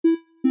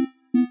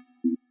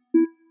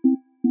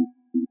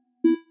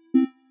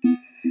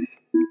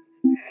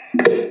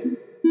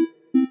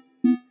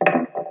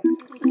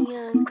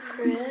Young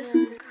Chris.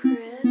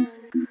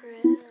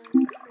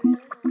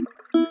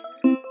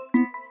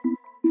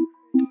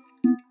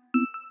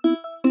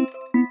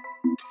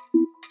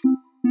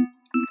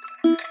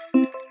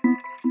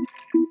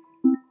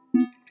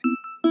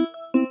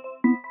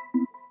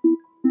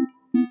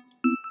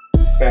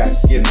 Back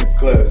in the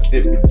club,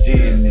 sipping gin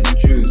and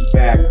juice.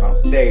 Back on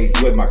stage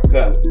with my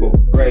cup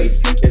of grace.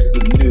 It's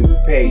a new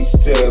page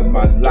to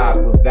my life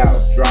without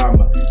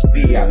drama.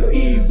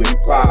 VIP with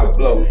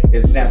Pablo.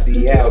 It's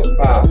Nappy House,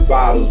 5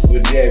 bottles,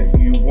 whatever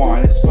you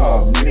want. It's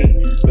all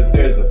me, but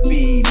there's a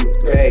fee to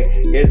pay.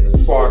 It's a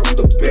spark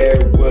to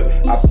bear with.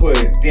 I put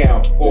it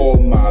down for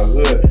my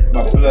hood.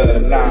 My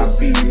bloodline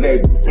be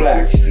labeled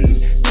black sheep.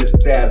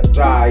 Just that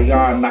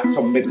Zion, I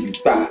can make you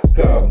thoughts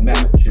come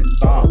out your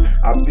tongue.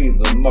 I be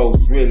the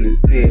most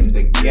realest in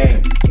the game.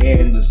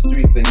 In the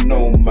streets, they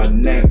know my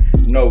name.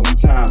 No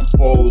time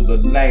for the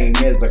lame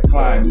as I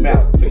climb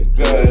out the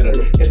gutter.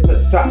 It's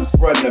the top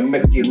runner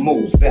making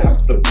moves out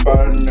the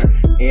burner.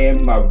 In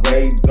my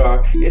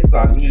radar, it's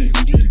on heat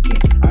seeking.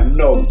 I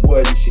know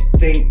what you're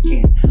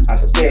thinking. I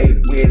stay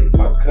with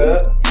my cup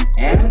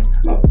and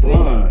a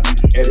blunt.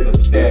 It's a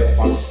step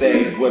on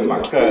stage with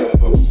my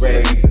cup of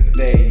rage. To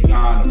stay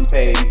on a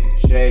page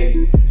chase.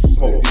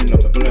 Smoking a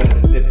blunt,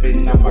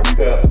 sipping on my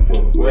cup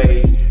of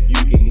rage.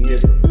 You can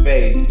hear the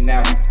bass,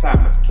 now it's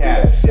time to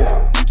cash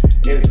out.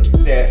 It's a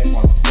step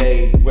on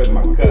stage with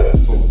my cup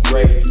of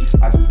rage.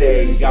 I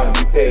stay on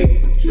the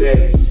page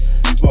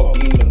chase.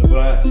 Smoking the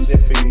blunt,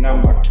 sipping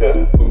on my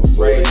cup of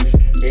rage.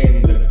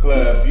 In the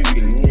club, you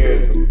can hear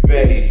the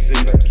bass,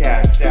 it's a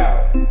cash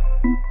out.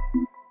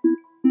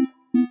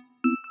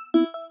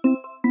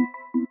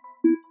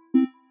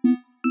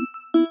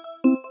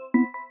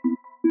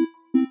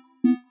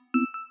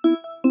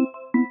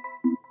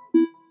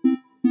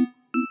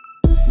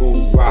 Moon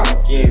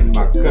rock in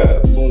my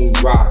cup, moon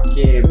rock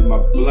in my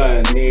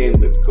blunt in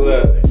the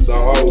club. The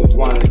hoes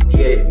wanna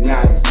get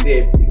nice,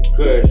 sipping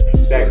kush,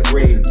 that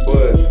green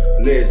bush.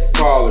 Let's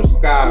call her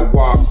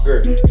Skywalker.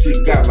 She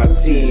got my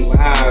team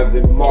higher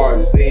than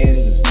Mars in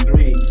the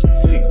streets.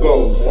 She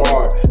goes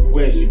hard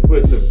when she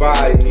puts her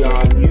body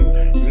on you.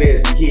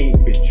 Let's keep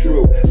it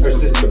true. Her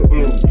sister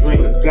Blue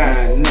drink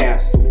gone now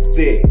so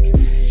thick.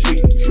 She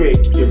can trick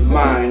your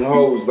mind.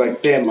 Hoes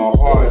like them are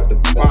hard to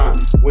find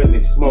when they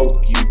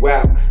smoke you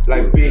out.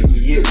 Like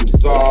Biggie, it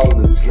was all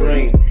a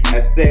dream.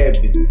 At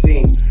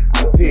 17,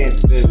 I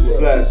pinched them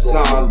sluts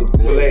on the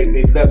blade.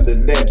 They love to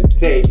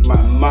levitate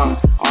my mind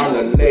on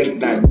a late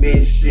night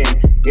mission.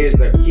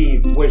 As I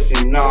keep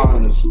wishing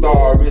on a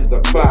star, as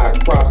I fly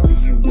across the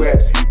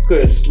US.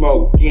 Kush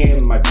smoke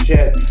in my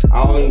chest.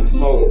 I only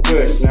smoke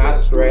kush, not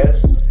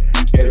stress.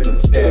 It's a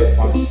step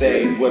on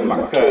stage with my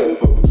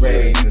cup of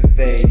rage. To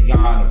stay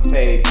on a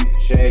page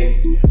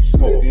chase.